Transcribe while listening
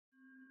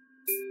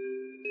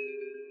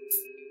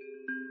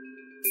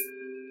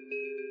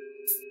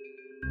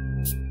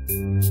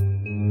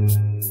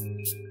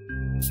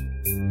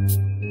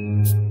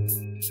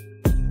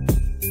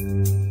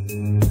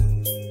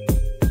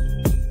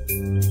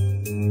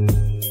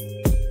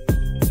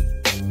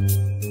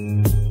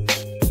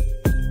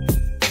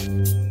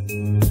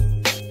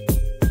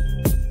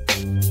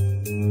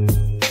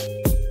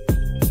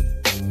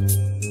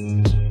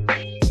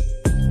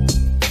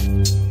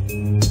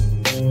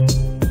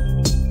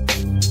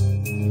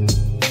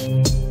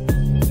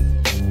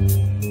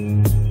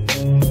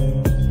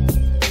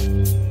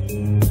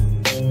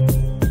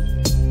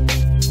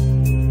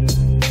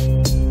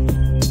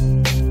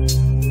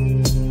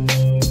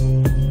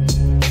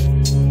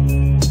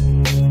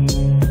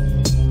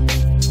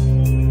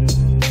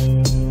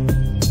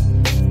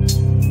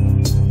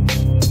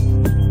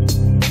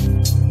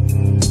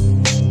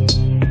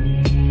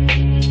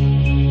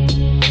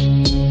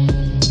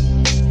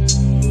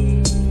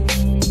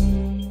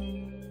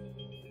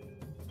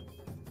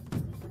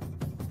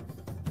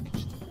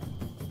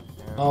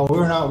Oh,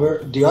 we're not.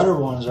 The other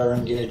ones are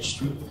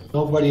engaged.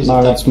 Nobody's No,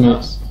 it's attacking me.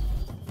 us.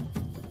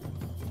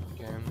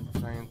 Okay,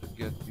 I'm trying to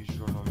get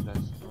visual on this.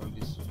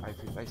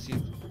 I see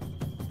it.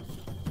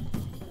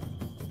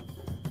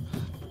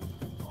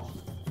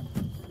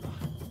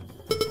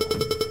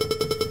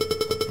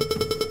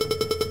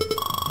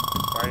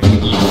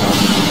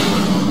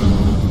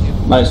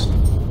 Nice.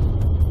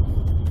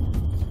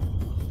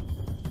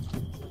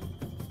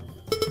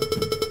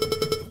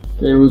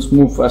 Okay, let's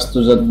move fast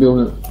to that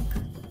building.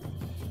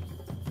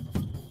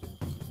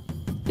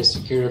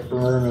 Secure the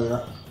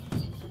perimeter.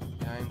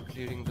 Yeah, I'm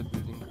clearing the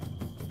building.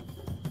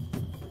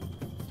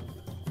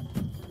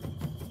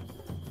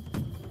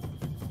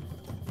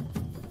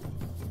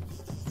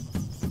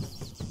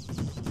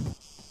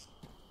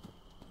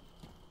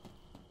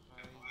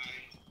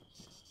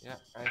 Yeah,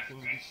 I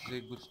think this is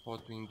a good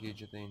spot to engage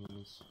the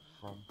enemies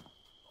from.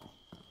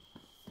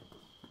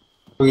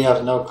 We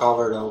have no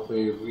cover though.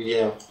 We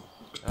Yeah.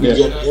 get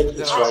hit.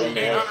 It's right in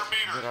there.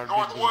 There are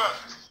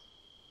buildings.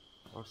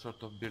 All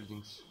sort of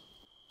buildings.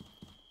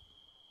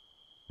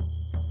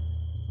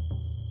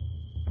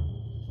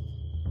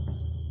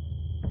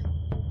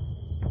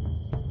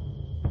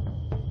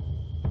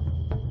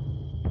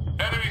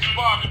 Enemy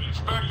spotted.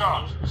 Spec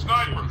ops.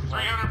 Sniper.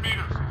 300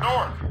 meters.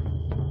 North.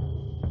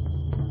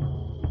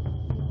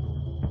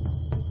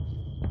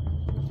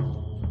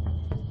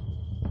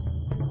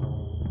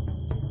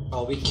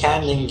 Well, we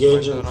can't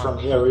engage them from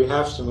here. We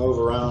have to move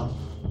around.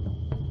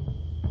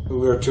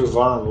 We're too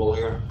vulnerable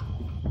here.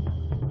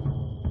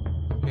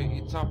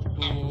 Okay, it's up to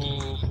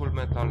full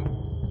metal.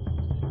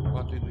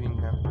 What we doing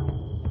now?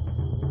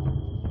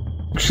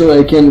 Actually,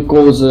 I can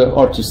call the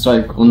arty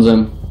strike on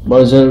them,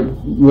 but they're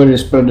very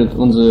spread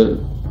on the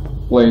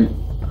plane.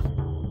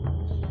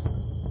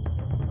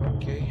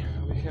 Okay,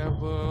 we have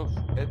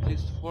at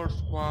least 4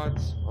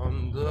 squads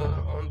on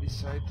this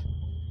side.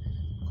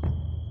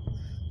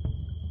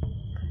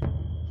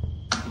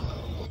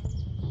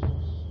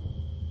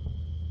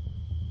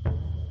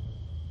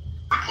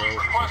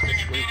 Requesting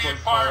immediate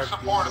fire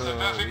support at the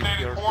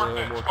designated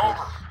coordinates.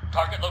 Over.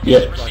 Target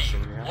location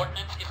received. Yeah.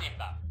 Ordnance is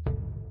inbound.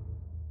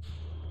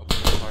 Open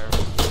fire.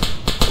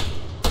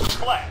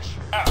 Flash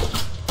out.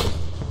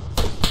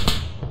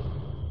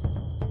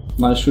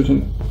 Nice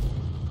shooting.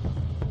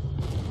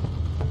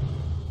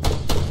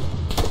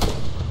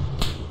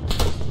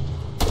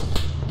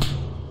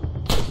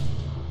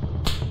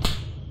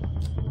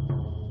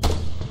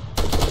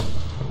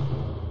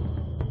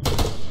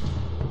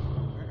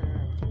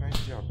 Nice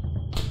job.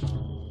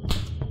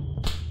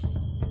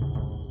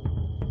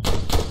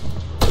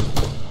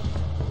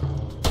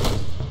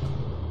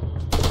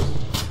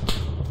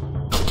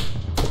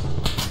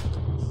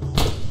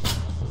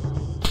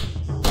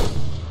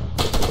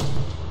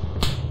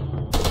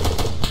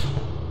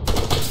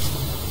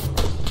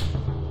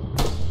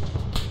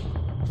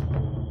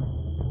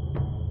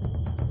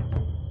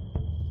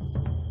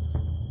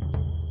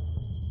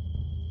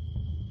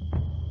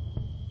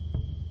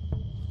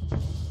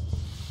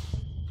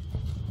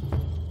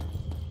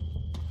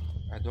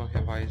 I don't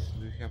have eyes.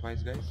 Do you have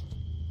eyes, guys?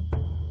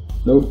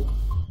 Nope.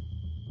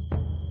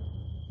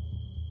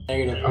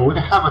 Negative. We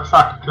have a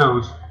track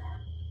close.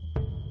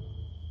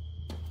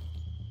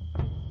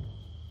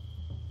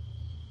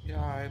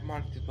 Yeah, I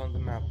marked it on the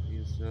map.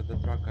 Is the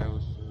truck I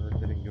was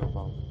telling you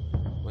about,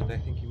 but I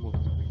think he moved.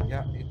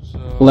 Yeah, it's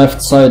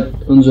Left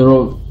side on the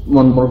road.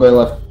 One more guy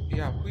left.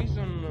 Yeah, who is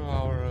on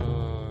our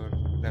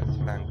left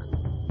flank?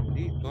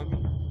 Lee, Tommy?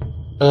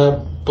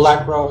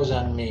 Black Rose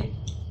and me.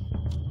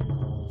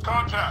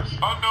 Contact.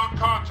 Unknown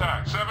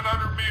contact.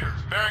 700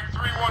 meters. Bearing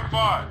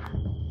 315.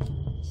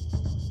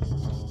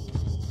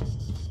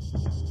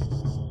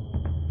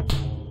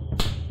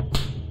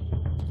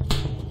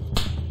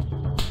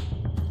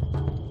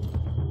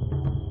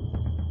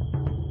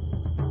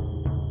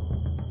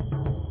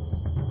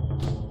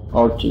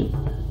 Arty.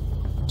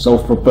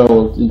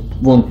 Self-propelled. It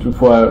won't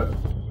fire,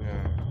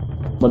 Yeah.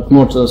 but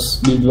mortars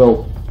did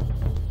well.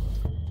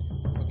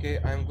 Okay,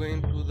 I'm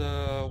going to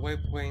the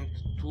waypoint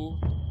 2.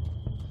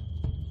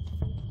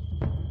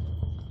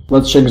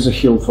 Let's check the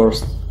hill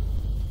first,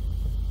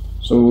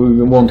 so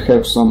we won't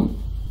have some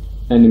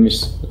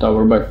enemies at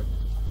our back.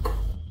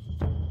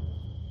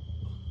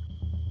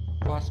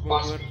 Fast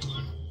mover.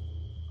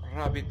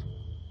 Rabbit.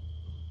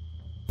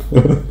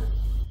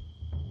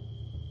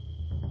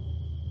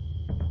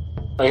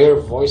 I hear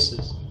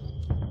voices.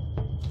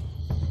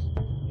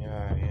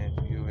 Yeah,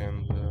 you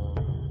and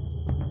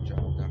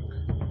Javadak.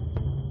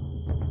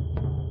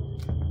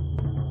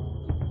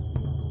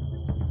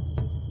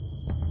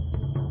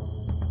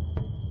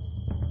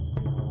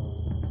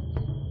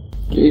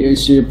 Okay, I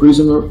see a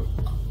prisoner.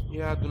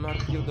 Yeah, do not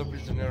kill the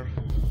prisoner.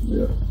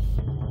 Yeah.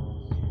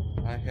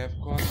 I have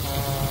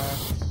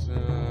contacts,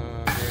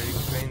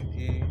 bearing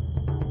 20,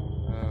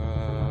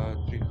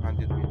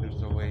 300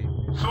 meters away.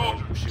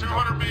 Soldiers. Pushing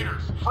 200 up.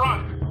 meters.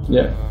 Front.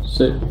 Yeah,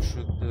 see. You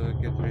should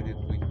get ready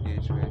to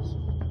engage, guys.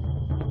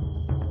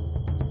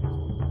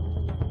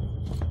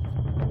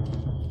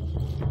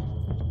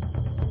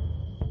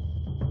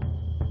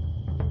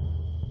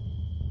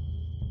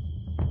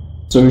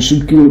 So we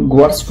should kill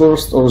guards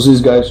first, or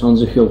these guys on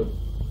the hill?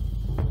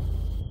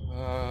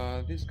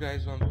 This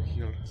guy's on the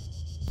hill.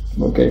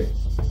 Okay.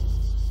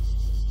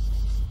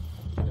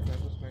 That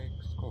was my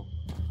scope.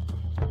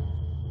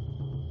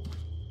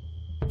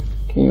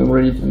 Okay, I'm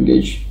ready to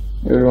engage.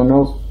 Everyone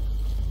else?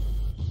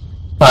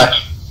 Bye.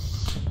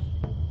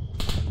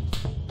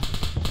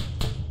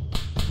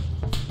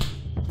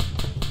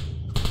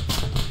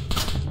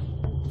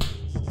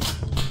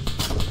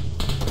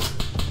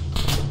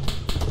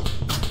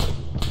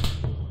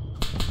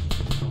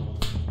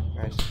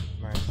 Nice,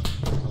 nice.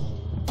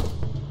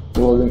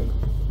 Loading.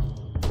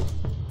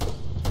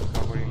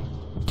 Covering.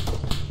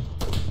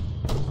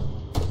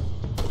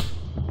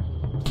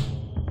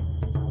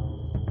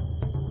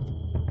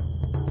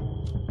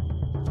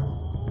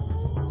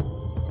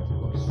 Of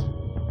course.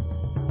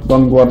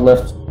 One guard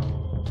left.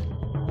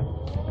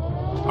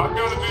 I've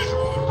got a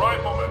visual.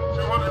 Rifleman,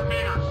 200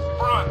 meters.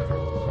 Front.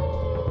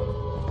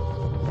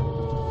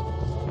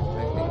 I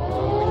think we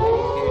can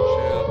engage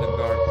the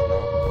guards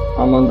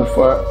now. I'm under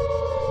fire.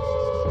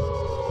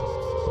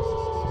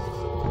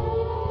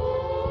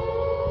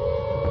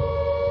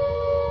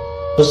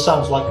 This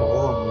sounds like a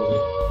horror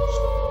movie.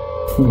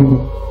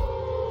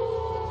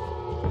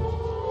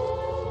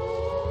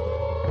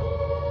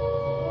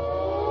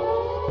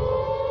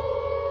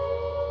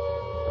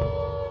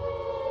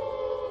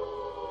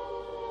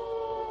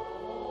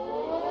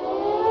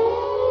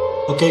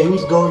 Okay,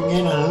 who's going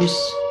in and who's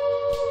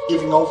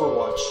giving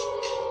Overwatch?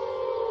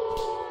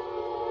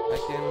 I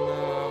can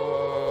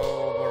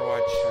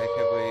overwatch. I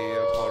have a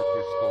power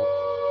pistol.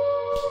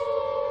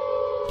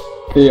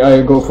 Okay, I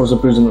go for the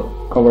prisoner.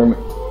 Cover me.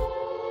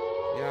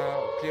 Yeah,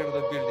 clear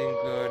the building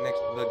next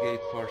to the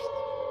gate first.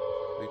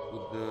 We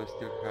could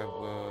still have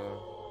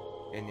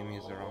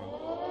enemies around.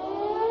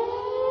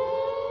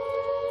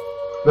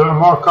 There are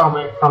more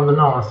coming from the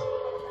north.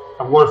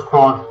 A war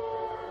squad.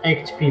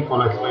 8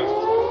 people at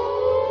least.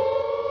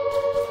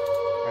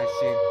 I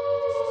see.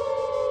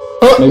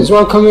 Oh, there's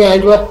one coming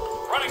behind you.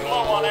 Running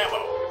low on ammo.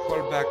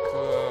 Fall back,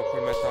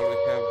 full metal. We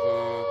have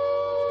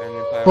an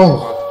entire Oh.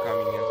 squad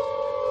coming in.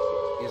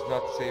 It's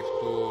not safe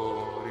to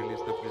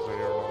release the prisoner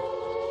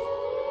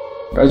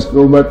now. Guys,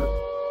 go back.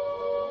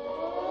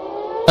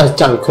 That's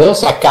damn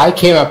close. That guy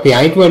came up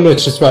behind when we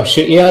just about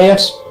shooting at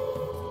us.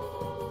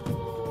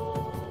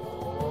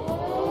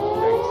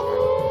 Thanks,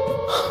 man.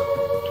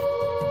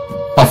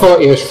 I thought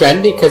he was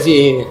friendly because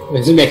he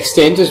was mixed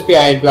in just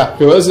behind black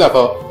doors, and I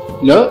thought,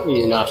 no,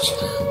 he's not.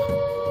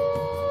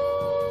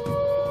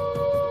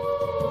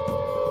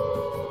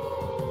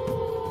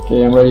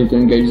 Okay, I'm ready to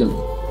engage them.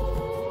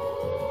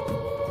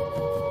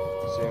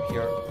 Same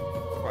here.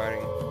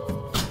 Firing.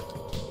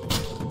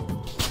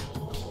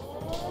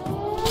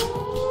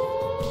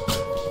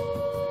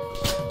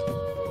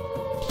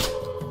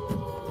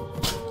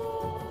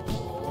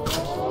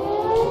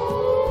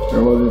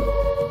 Reloading.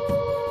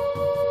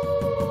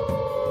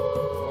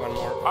 One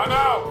more. I'm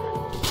out.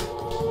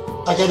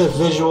 I get a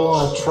visual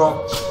on a truck.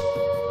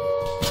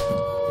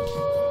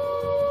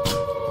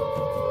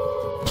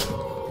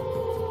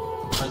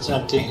 It's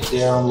empty.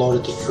 They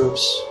unloaded the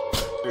troops.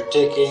 They're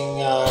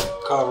taking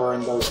cover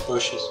in those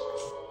bushes.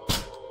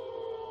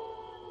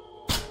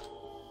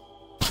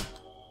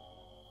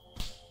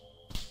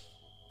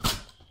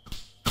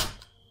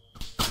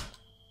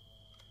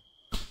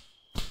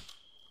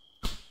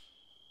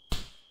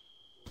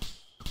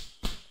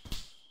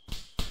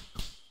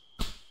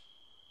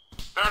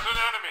 There's an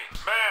enemy.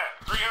 Man,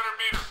 300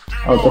 meters. Due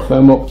Out north. of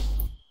ammo.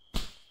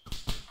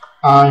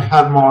 I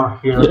have more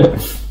here. Yeah.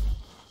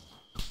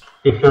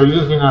 If you're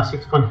using a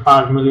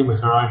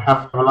 6.5mm, I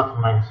have a lot of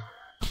mags.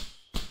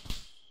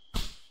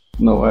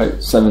 No, I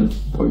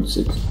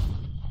 7.6.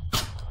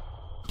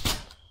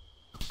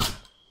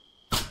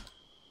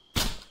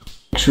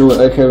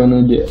 Actually, I have an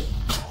idea.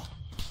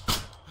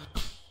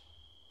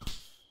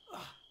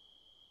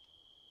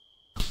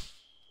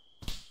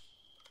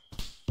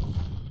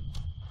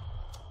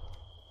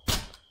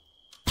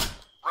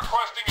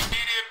 Requesting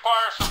immediate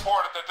fire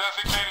support at the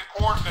designated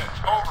coordinates.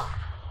 Over.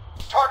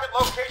 Target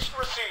location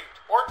received.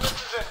 Ordnance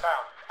is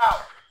inbound.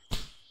 Out.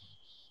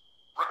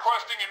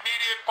 Requesting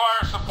immediate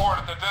fire support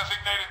at the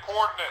designated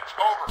coordinates.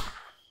 Over.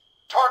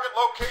 Target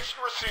location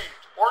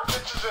received.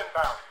 Ordnance is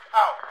inbound.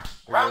 Out.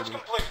 Rounds Ready.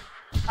 complete.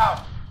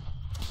 Out.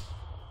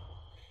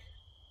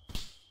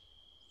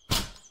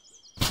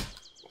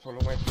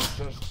 Follow my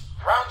sisters.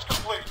 Rounds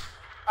complete.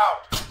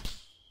 Out.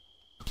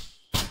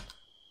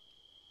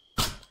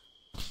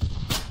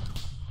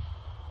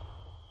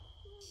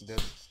 Dead.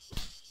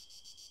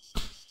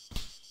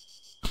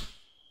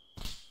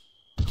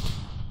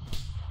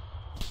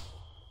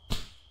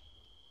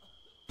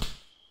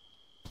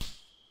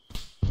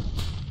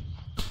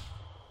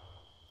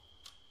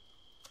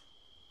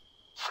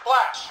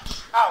 Splash.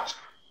 Out.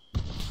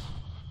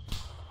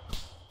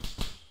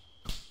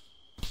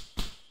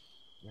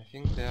 I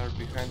think they are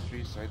behind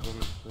trees. I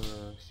don't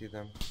see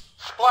them.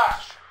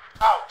 Splash.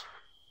 Out.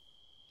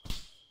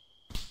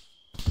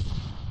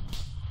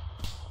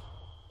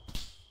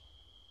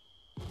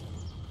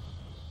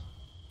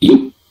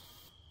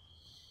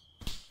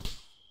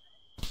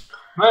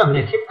 Man,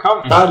 they keep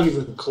coming. Not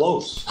even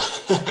close.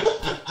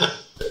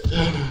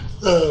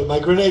 My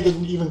grenade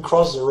didn't even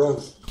cross the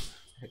road.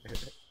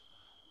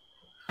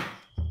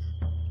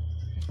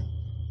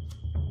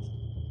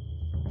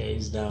 Okay,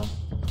 he's down.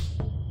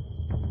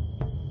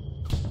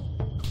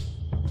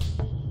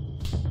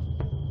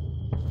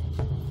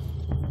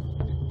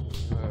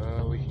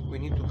 We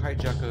need to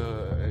hijack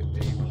a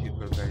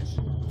vehicle, guys.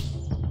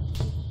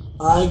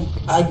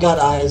 I got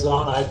eyes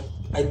on.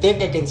 I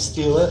think I can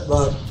steal it,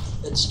 but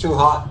it's too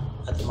hot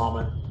at the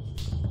moment.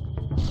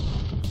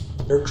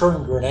 They're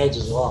throwing grenades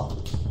as well.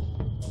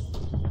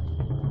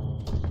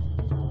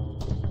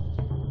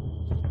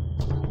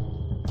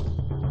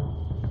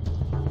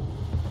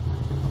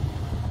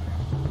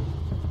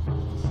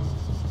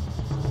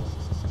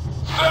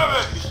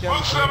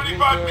 Move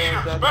 75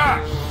 meters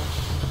back.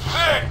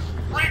 6,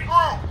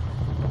 regroup.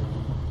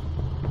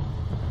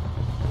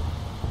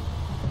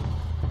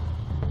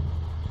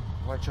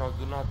 Watch out,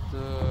 do not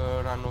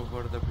run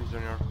over the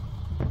prisoner.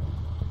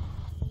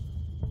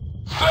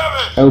 7,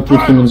 I'll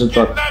put him in the get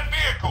truck. that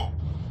vehicle.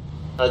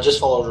 Just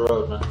follow the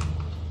road, man.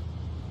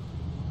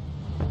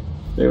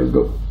 There we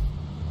go.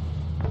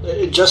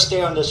 Just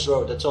stay on this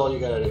road. That's all you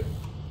gotta do.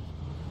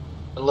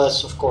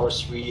 Unless, of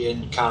course, we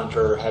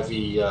encounter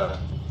heavy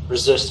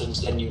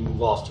resistance, then you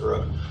move off the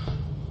road.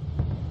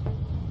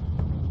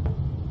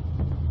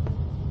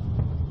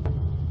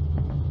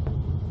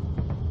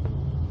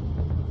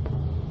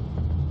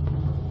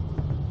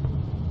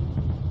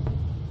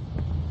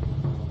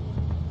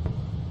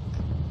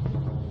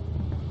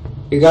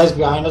 You guys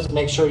behind us,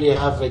 make sure you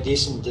have a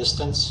decent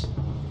distance.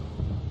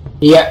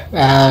 Yeah,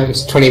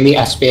 it's 20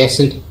 meter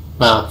spacing.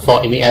 Well,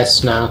 40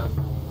 meters now.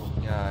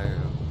 Yeah,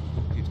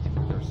 50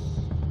 meters.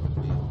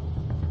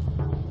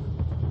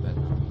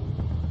 Better.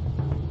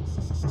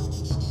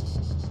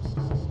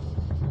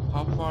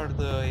 How far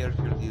the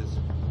airfield is?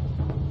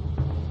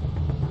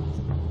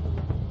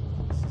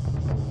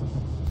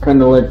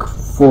 Kinda like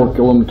 4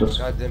 kilometers.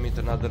 God damn it,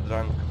 another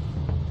drunk.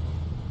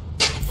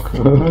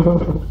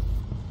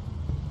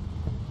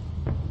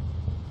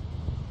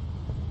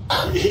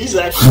 He's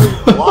actually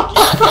walking.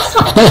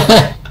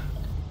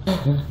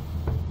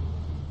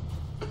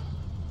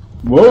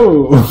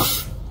 Whoa!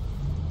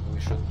 We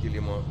should kill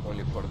him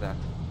only for that.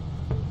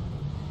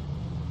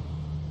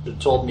 You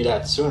told me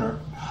that sooner.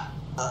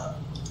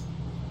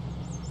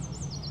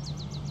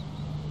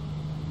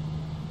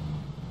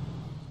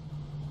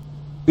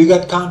 We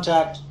got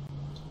contact.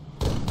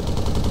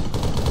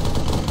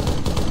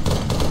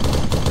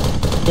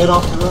 Get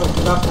off the road,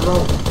 get off the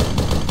road.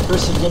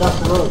 Christian, get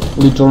off the road.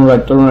 Lee, turn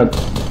right, turn right.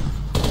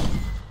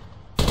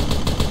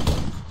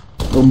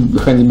 Go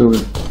behind the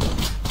building.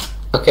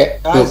 Okay,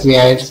 Guys, look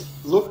behind.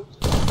 look,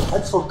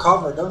 head for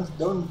cover,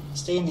 don't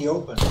stay in the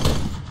open.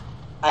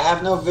 I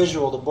have no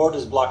visual, the board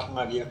is blocking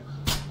my view.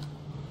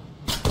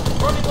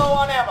 Running low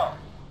on ammo.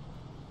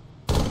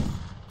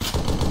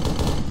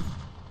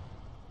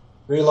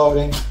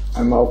 Reloading.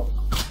 I'm out.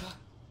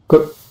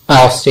 Good.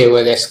 I'll stay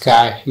with this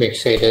guy, make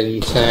sure he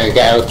doesn't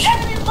get out.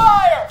 Enemy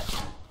fire.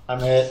 I'm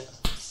hit.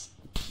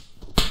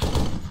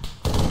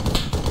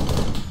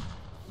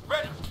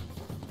 Ready.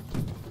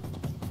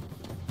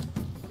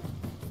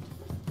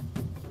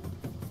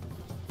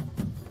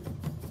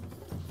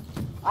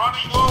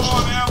 Running low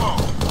on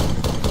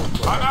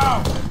ammo. I'm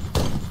out.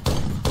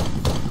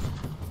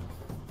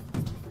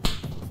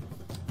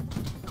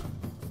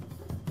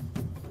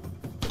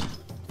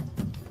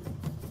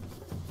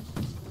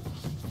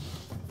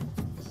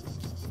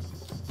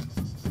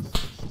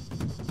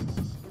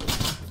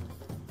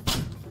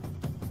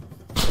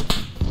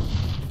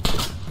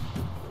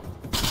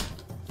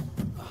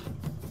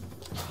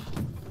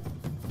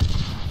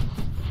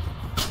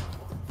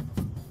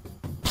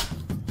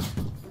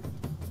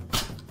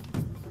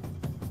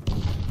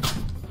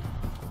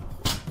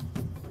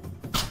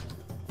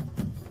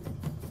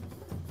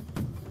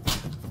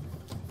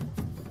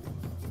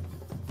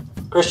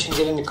 Christian,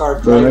 get in the car,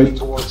 drive me Right.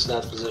 towards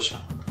that position.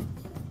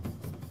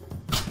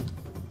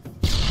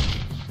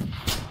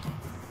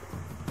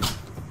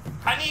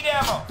 I need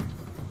ammo.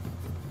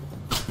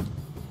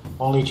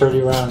 Only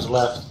 30 rounds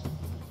left.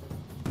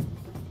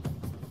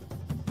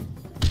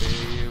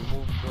 They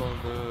moved on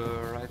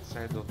the right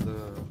side of the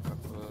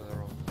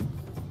road.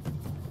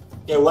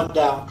 Yeah, one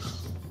down.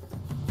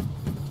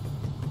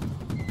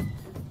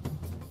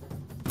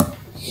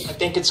 I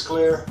think it's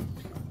clear.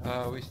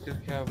 We still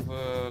have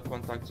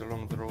contacts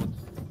along the road.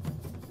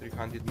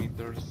 300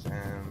 meters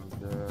and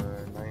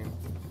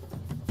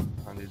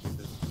 900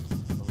 meters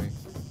away.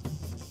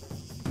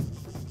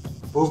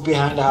 Move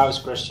behind the house,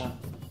 Christian.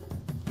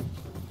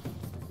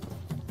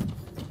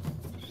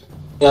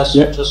 Yes,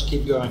 Yeah. just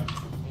keep going.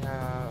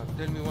 Yeah,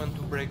 tell me when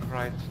to break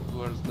right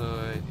towards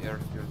the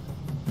airfield.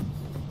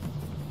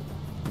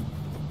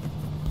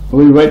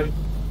 Lee, wait.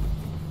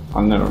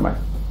 Oh, never mind.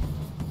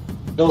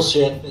 You'll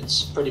see it,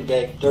 it's pretty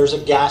big. There's a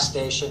gas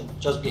station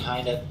just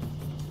behind it.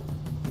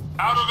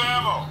 Out of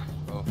ammo.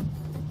 Oh,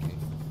 okay.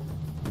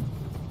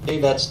 See,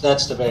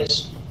 that's the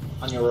base.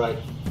 On your right.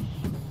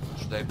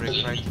 Should I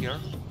break right here?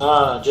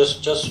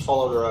 Just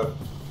follow the road.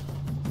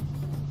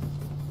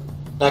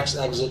 Next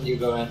exit you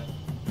go in.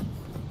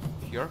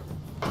 Here?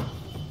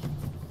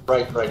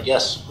 Right,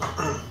 yes.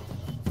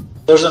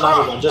 There's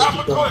another one, just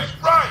keep going.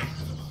 Right!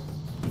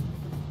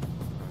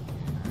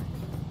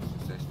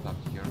 So I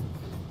stopped here.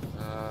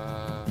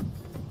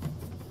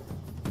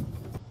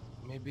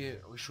 Maybe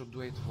we should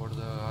wait for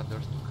the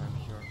others to come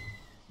here.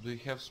 Do you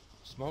have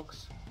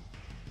smokes?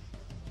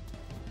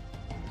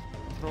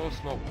 Throw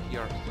smoke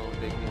here so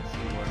they can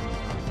see where we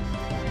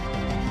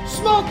are.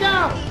 Smoke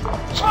out!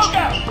 Smoke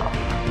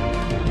out!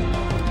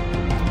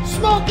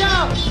 Smoke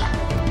out!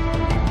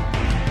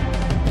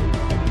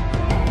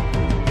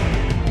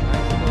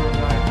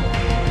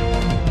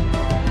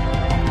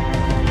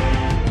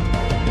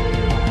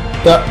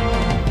 Yeah.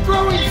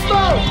 Throwing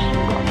smoke!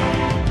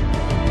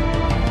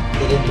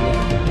 Get into it.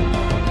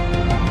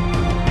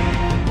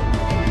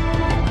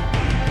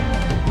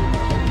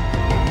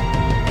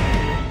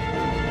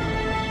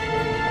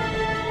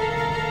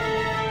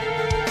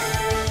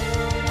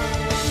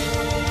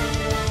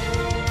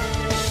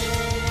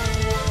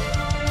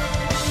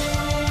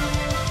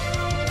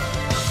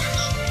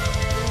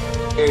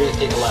 Here, you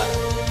take a left.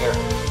 Here.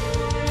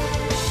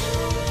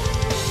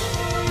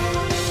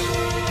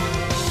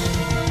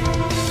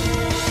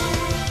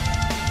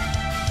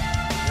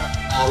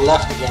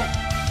 Left again.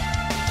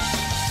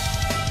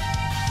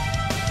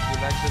 You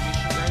like the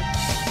mission, guys?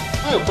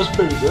 Oh, it was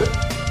pretty good.